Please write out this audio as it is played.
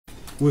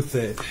With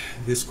that,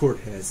 this court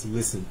has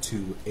listened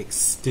to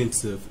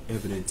extensive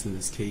evidence in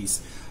this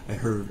case. I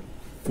heard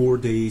 4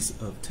 days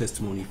of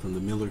testimony from the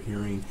Miller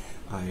hearing.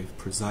 I've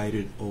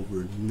presided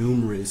over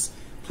numerous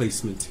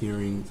placement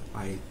hearings.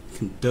 I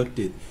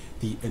conducted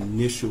the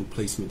initial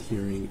placement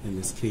hearing in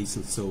this case,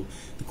 and so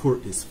the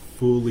court is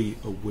fully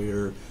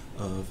aware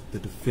of the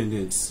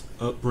defendant's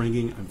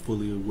upbringing. I'm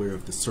fully aware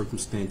of the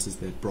circumstances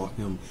that brought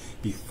him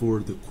before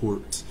the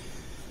court.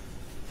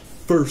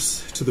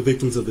 First, to the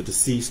victims of the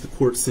deceased, the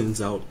court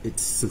sends out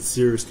its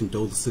sincerest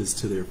condolences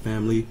to their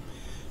family.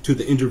 To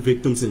the injured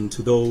victims and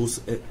to those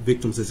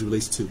victims as it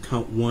relates to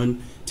count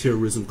 1,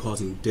 terrorism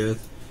causing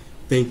death,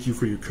 thank you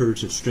for your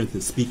courage and strength in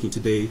speaking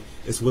today,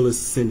 as well as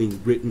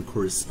sending written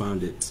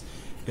correspondence.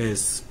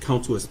 As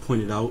counsel has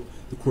pointed out,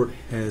 the court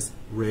has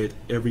read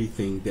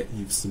everything that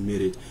you've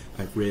submitted.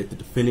 I've read the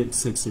defendant's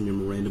sentencing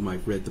memorandum.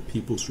 I've read the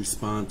people's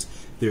response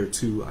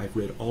thereto. I've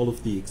read all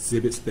of the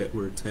exhibits that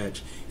were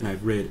attached, and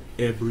I've read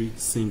every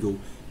single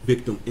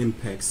victim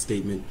impact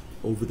statement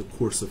over the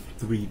course of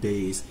 3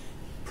 days.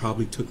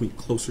 Probably took me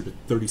closer to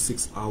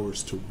 36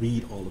 hours to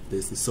read all of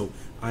this, and so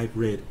I've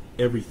read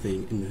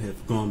everything and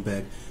have gone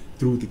back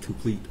through the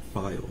complete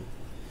file.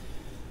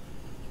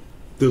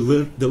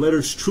 The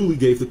letters truly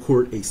gave the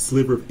court a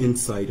sliver of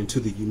insight into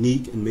the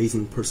unique and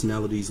amazing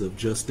personalities of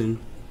Justin,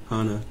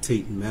 Hannah,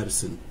 Tate, and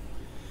Madison.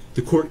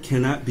 The court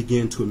cannot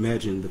begin to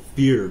imagine the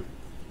fear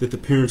that the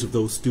parents of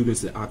those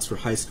students at Oxford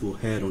High School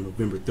had on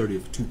November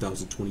 30th,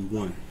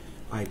 2021.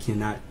 I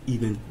cannot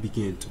even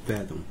begin to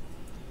fathom.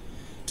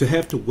 To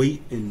have to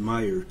wait and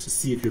mire to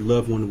see if your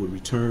loved one would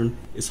return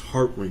is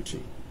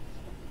heart-wrenching,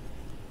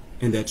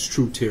 and that's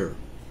true terror.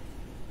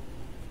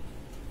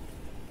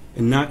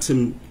 And not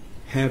to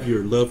have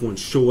your loved one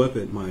show up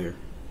at Mire,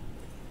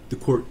 the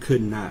court could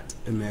not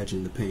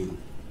imagine the pain.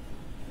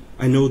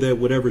 I know that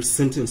whatever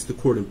sentence the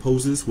court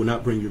imposes will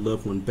not bring your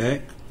loved one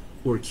back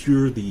or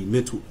cure the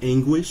mental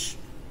anguish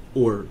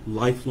or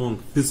lifelong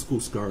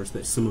physical scars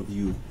that some of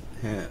you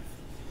have.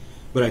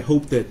 But I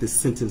hope that this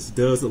sentence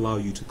does allow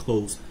you to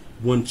close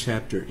one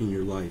chapter in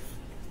your life.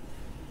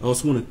 I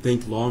also want to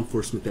thank law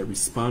enforcement that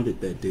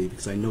responded that day,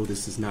 because I know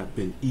this has not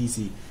been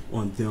easy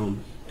on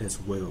them as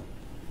well.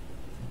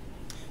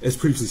 As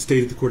previously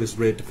stated, the court has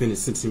read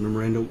defendant's sentencing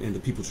memorandum and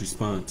the people's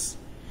response.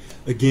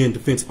 Again,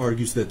 defense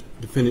argues that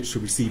the defendant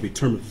should receive a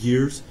term of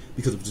years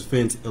because of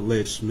defendant's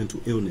alleged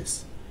mental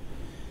illness.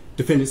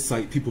 Defendants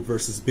cite People v.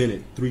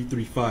 Bennett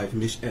 335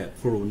 Mich. App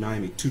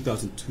 409, a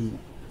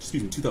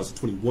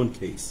 2021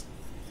 case.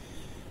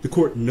 The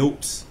court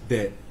notes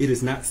that it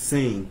is not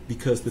saying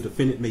because the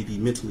defendant may be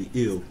mentally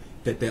ill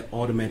that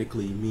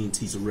automatically means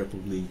he's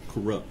irreparably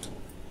corrupt.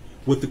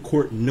 What the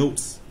court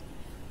notes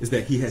is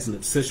that he has an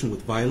obsession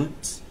with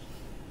violence,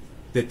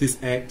 that this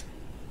act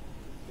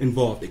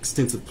involved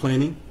extensive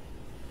planning,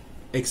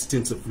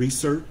 extensive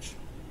research,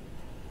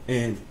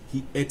 and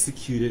he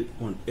executed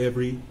on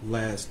every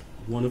last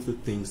one of the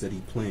things that he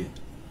planned.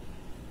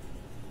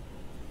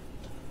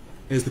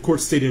 As the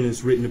court stated in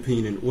its written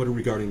opinion and order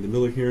regarding the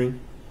Miller hearing,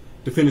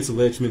 defendant's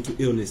alleged mental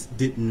illness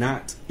did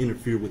not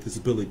interfere with his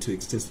ability to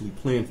extensively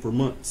plan for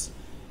months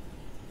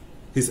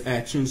his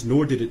actions,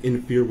 nor did it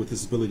interfere with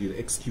his ability to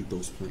execute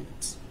those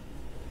plans.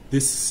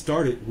 This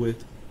started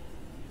with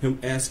him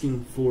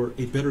asking for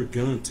a better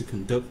gun to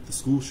conduct the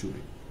school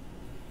shooting.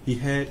 He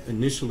had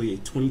initially a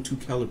 .22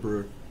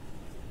 caliber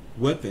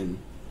weapon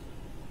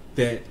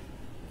that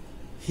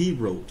he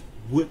wrote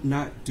would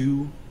not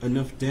do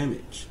enough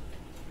damage.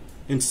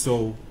 And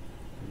so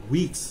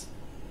weeks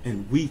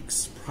and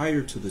weeks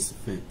prior to this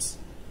offense,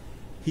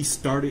 he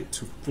started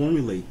to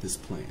formulate this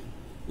plan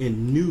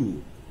and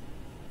knew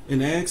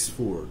and asked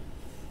for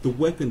the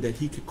weapon that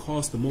he could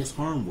cause the most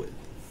harm with.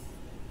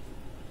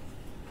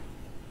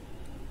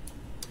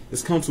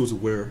 As counsel is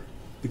aware,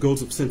 the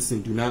goals of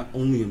sentencing do not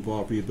only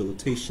involve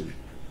rehabilitation,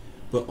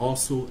 but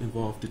also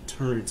involve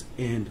deterrence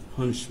and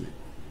punishment.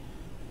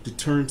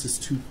 Deterrence is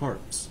two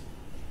parts.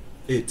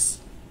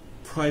 It's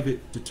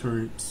private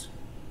deterrence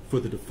for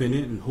the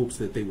defendant in hopes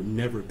that they would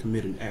never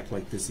commit an act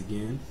like this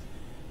again.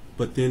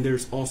 But then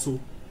there's also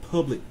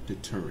public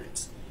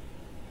deterrence,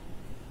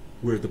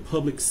 where the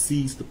public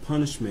sees the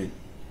punishment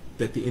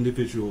that the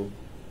individual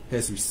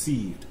has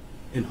received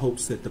in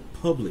hopes that the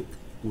public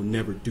will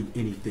never do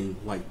anything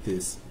like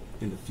this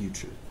in the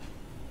future.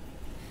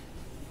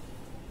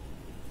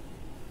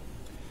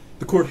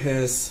 The court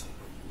has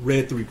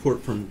read the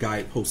report from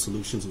Guidepost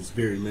Solutions. It was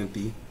very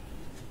lengthy.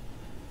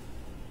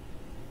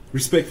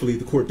 Respectfully,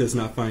 the court does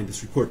not find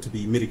this report to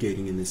be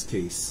mitigating in this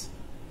case.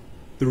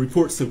 The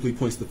report simply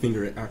points the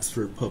finger at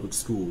Oxford Public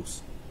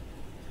Schools.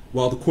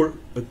 While the court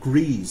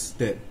agrees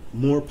that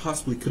more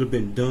possibly could have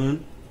been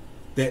done,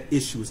 that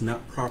issue is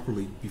not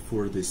properly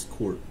before this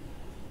court.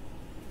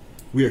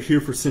 We are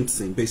here for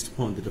sentencing based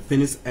upon the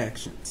defendant's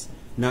actions,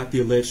 not the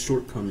alleged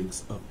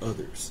shortcomings of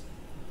others.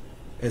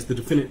 As the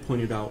defendant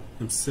pointed out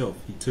himself,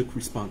 he took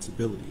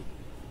responsibility.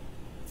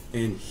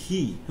 And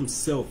he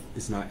himself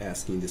is not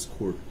asking this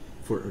court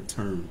for a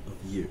term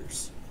of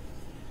years.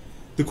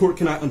 The court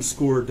cannot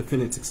underscore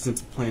defendant's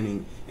extensive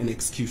planning and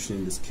execution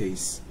in this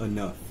case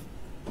enough.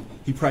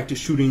 He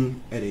practiced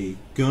shooting at a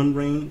gun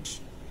range.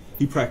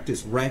 He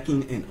practiced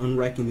racking and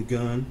unracking the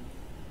gun.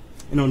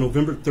 And on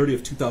November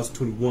 30th,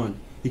 2021,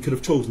 he could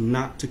have chosen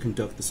not to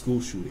conduct the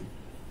school shooting.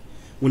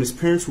 When his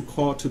parents were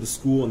called to the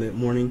school on that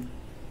morning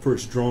for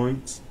his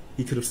drawings,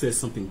 he could have said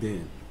something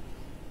then.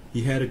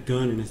 He had a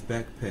gun in his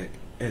backpack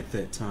at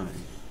that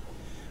time.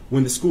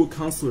 When the school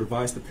counselor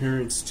advised the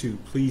parents to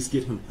please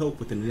get him help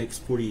within the next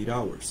 48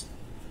 hours,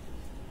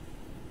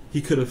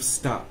 he could have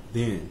stopped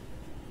then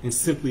and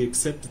simply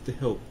accepted the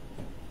help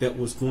that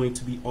was going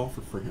to be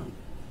offered for him.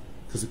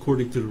 Because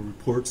according to the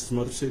reports, his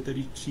mother said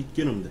that she'd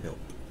get him the help.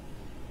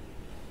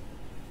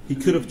 He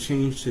could have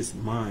changed his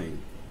mind.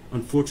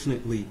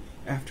 Unfortunately,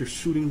 after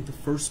shooting the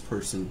first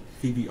person,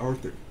 Phoebe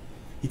Arthur,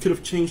 he could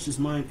have changed his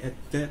mind at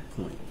that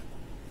point.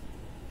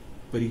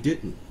 But he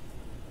didn't.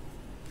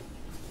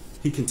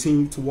 He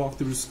continued to walk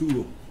through the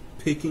school,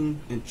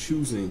 picking and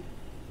choosing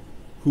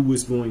who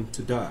was going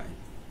to die.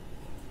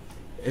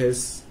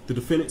 As the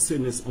defendant said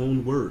in his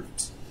own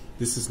words,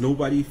 this is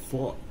nobody's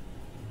fault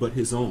but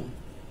his own.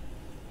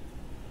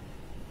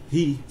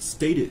 He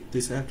stated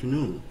this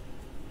afternoon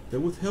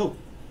that with help,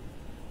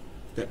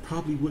 that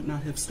probably would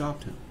not have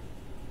stopped him.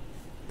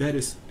 That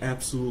is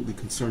absolutely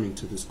concerning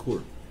to this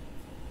court.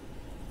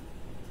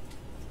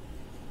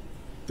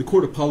 The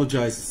court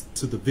apologizes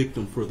to the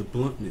victim for the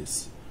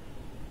bluntness,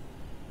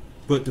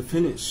 but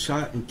defendant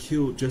shot and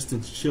killed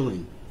Justin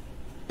Schilling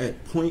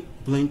at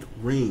point-blank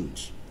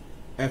range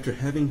after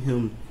having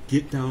him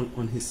get down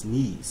on his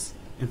knees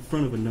in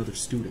front of another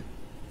student.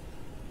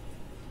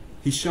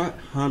 He shot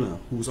Hannah,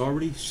 who was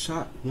already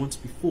shot once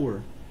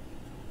before.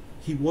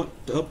 He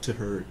walked up to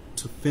her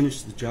to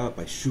finish the job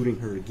by shooting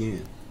her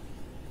again.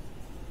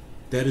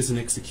 That is an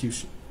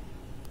execution.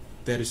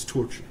 That is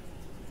torture.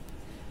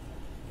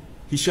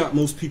 He shot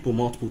most people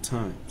multiple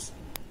times.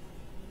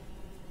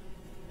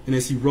 And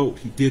as he wrote,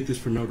 he did this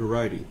for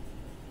notoriety.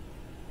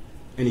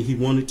 And he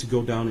wanted to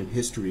go down in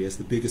history as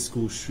the biggest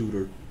school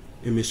shooter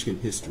in Michigan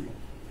history.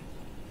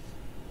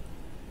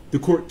 The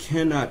court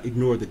cannot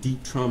ignore the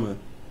deep trauma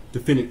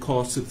defendant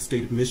caused to the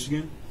state of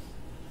Michigan,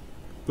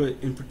 but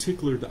in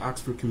particular the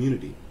Oxford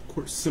community. The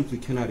court simply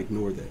cannot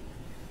ignore that.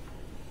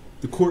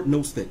 The court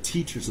notes that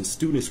teachers and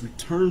students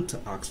returned to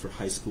Oxford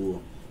High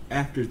School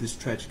after this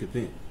tragic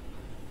event.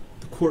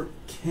 The court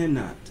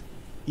cannot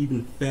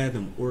even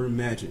fathom or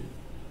imagine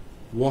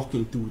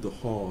walking through the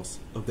halls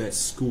of that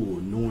school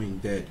knowing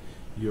that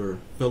your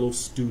fellow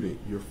student,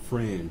 your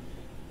friend,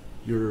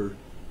 your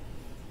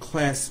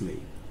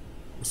classmate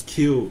was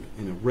killed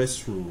in a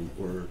restroom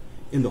or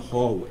in the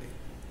hallway.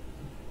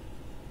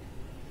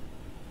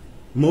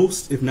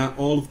 Most, if not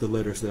all, of the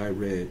letters that I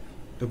read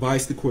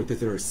advised the court that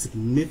there are a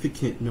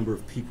significant number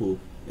of people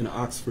in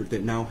Oxford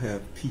that now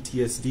have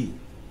PTSD,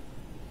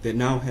 that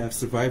now have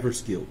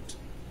survivor's guilt,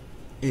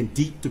 and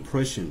deep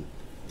depression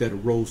that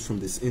arose from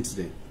this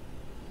incident.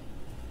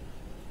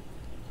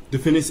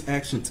 Defendant's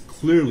actions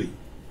clearly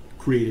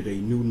created a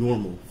new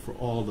normal for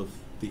all of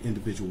the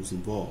individuals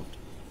involved,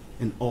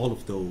 and all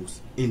of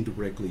those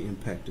indirectly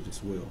impacted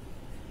as well.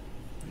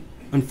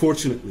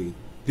 Unfortunately,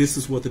 this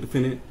is what the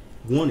defendant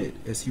wanted,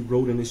 as he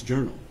wrote in his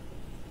journal.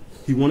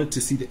 He wanted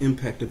to see the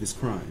impact of his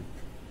crime,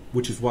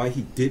 which is why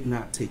he did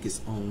not take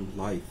his own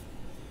life.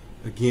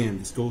 Again,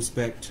 this goes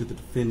back to the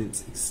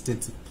defendant's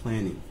extensive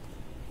planning.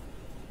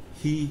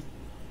 He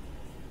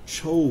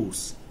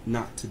chose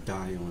not to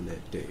die on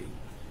that day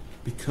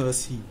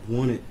because he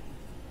wanted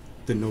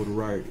the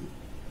notoriety.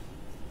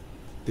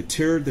 The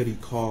terror that he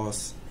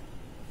caused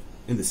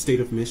in the state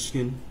of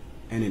Michigan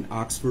and in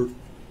Oxford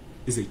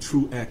is a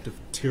true act of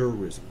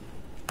terrorism.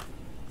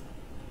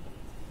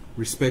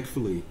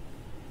 Respectfully,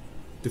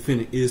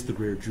 defendant is the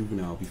rare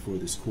juvenile before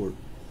this court.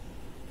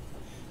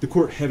 The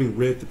court, having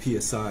read the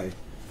PSI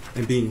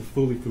and being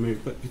fully familiar,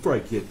 but before I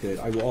get that,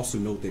 I will also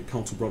note that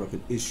counsel brought up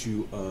an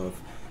issue of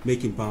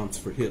making bombs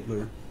for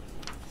Hitler.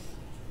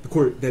 The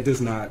court, that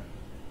does not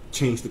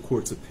change the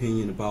court's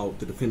opinion about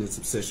the defendant's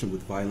obsession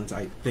with violence.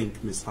 I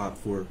thank Ms. Hopp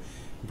for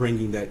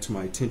bringing that to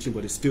my attention,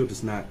 but it still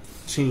does not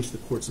change the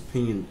court's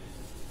opinion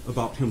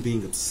about him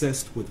being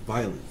obsessed with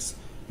violence,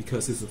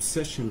 because his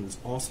obsession was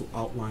also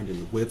outlined in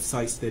the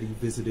websites that he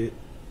visited.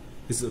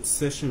 His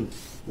obsession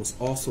was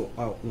also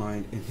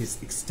outlined in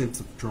his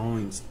extensive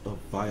drawings of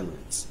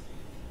violence.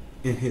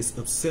 And his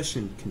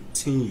obsession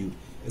continued,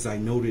 as I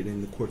noted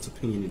in the court's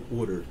opinion and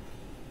order,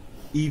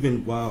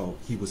 even while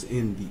he was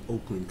in the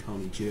Oakland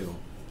County Jail.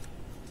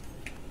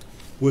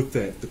 With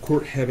that, the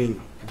court, having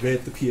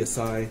read the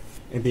PSI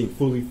and being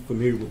fully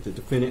familiar with the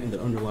defendant and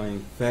the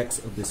underlying facts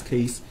of this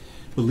case,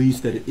 believes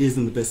that it is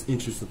in the best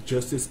interest of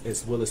justice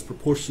as well as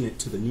proportionate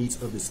to the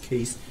needs of this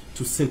case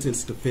to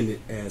sentence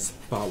defendant as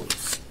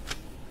follows.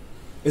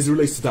 As it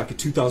relates to docket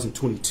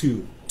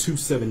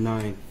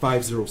 2022-279-506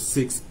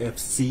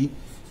 FC,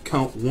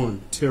 count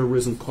 1,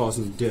 terrorism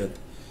causing death.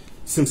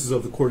 Sentence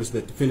of the court is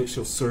that defendant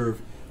shall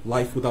serve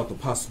life without the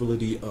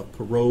possibility of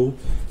parole,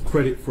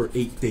 credit for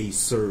 8 days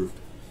served.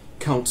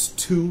 Counts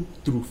 2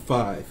 through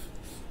 5,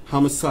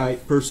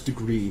 homicide, first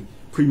degree,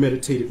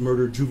 premeditated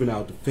murder,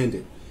 juvenile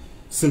defendant.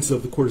 Sentence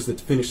of the court is that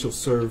defendant shall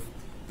serve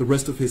the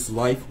rest of his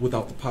life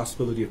without the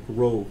possibility of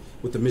parole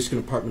with the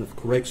Michigan Department of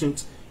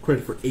Corrections,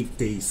 credit for 8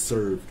 days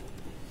served.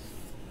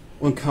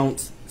 On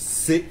counts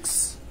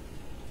 6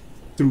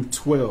 through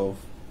 12,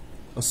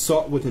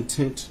 assault with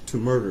intent to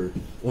murder.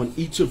 On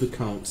each of the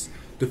counts,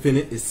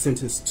 defendant is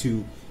sentenced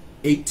to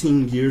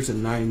 18 years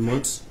and 9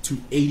 months to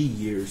 80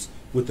 years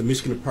with the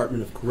Michigan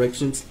Department of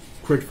Corrections,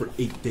 credit for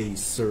 8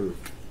 days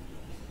served.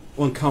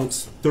 On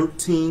counts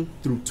 13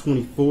 through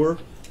 24,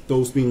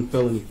 those being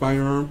felony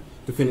firearm,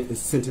 defendant is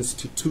sentenced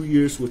to 2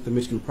 years with the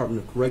Michigan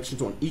Department of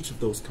Corrections on each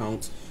of those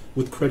counts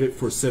with credit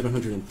for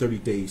 730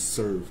 days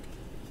served.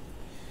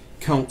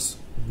 Counts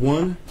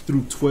 1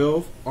 through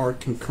 12 are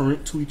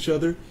concurrent to each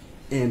other,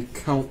 and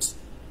counts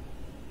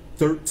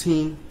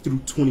 13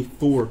 through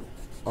 24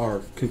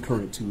 are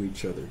concurrent to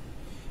each other.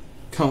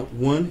 Count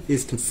 1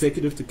 is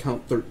consecutive to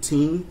count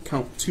 13,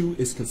 count 2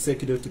 is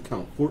consecutive to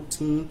count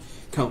 14,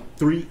 count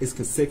 3 is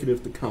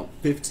consecutive to count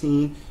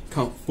 15,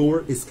 count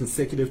 4 is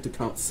consecutive to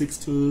count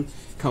 16,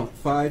 count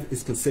 5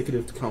 is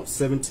consecutive to count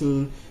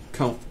 17,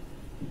 count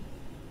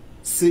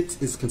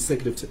 6 is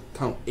consecutive to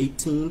count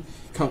 18,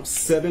 count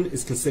 7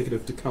 is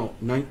consecutive to count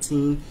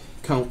 19,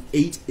 count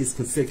 8 is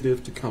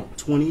consecutive to count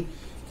 20,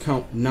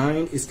 count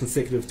 9 is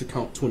consecutive to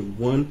count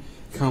 21,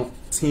 count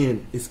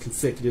 10 is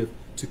consecutive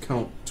to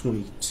count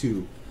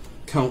 22,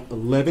 count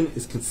 11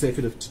 is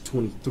consecutive to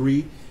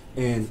 23,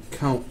 and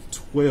count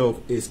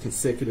 12 is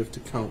consecutive to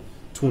count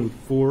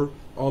 24.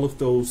 All of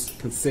those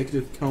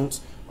consecutive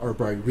counts are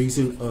by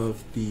reason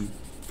of the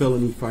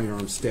felony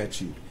firearm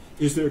statute.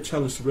 Is there a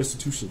challenge to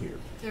restitution here?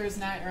 There is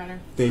not, Your Honor.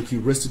 Thank you.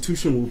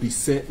 Restitution will be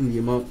set in the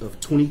amount of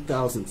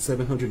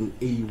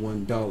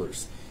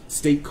 $20,781.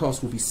 State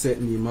costs will be set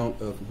in the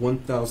amount of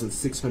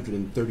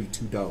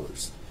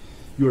 $1,632.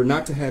 You are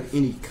not to have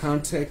any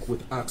contact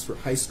with Oxford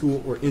High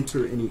School or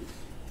enter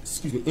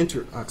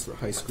Oxford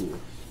High School.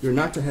 You're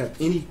not to have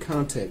any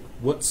contact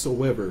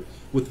whatsoever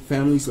with the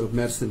families of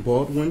Madison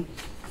Baldwin,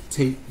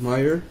 Tate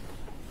Meyer,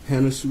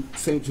 Hannah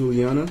St.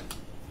 Juliana,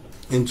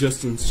 and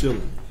Justin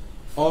Schilling.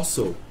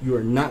 Also, you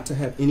are not to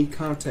have any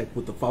contact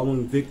with the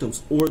following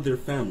victims or their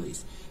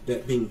families,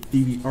 that being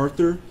Phoebe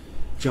Arthur,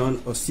 John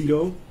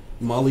Osito,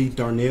 Molly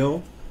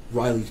Darnell,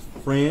 Riley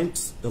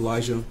France,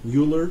 Elijah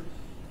Mueller,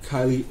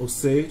 Kylie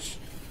Osage,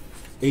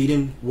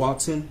 Aiden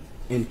Watson,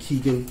 and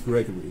Keegan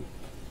Gregory.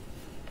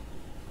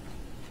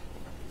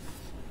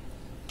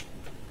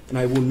 And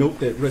I will note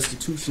that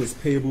restitution is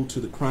payable to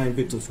the Crime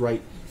Victims'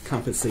 Right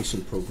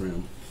Compensation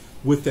Program.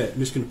 With that,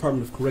 Michigan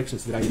Department of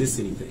Corrections, did I miss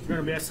anything? Your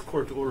Honor, may I ask the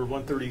court to order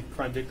 130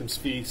 crime victims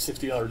fee,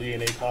 $60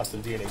 DNA cost,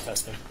 and DNA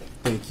testing?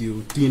 Thank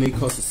you. DNA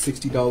cost is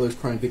 $60,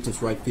 Crime Victims'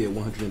 Right fee at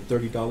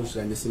 $130.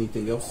 Did I miss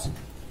anything else?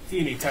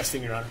 DNA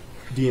testing, Your Honor.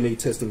 DNA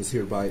testing is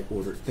hereby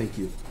ordered. Thank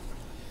you.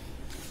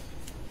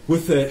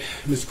 With that,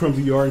 Ms.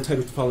 Crumbley, you are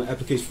entitled to file an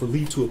application for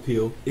leave to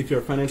appeal. If you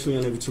are financially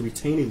unable to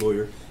retain a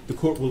lawyer, the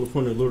court will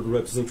appoint a lawyer to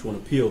represent you on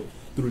appeal.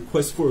 The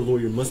request for a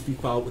lawyer must be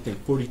filed within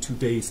 42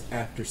 days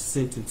after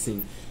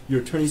sentencing.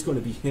 Your attorney is going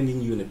to be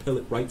handing you an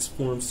appellate rights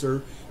form,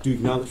 sir. Do you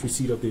acknowledge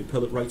receipt of the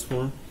appellate rights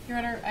form? Your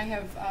Honor, I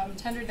have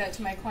tendered that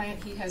to my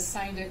client. He has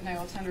signed it, and I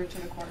will tender it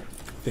to the court.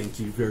 Thank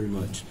you very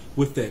much.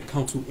 With that,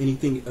 counsel,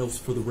 anything else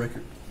for the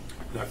record?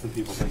 Nothing,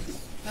 people. Thank you.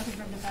 Nothing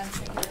from defense.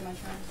 Thank you very much,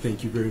 Your Honor.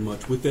 Thank you very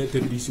much. With that,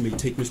 deputies, you may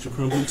take Mr.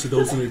 Crumbley. To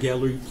those in the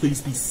gallery, please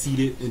be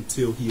seated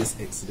until he is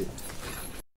exited.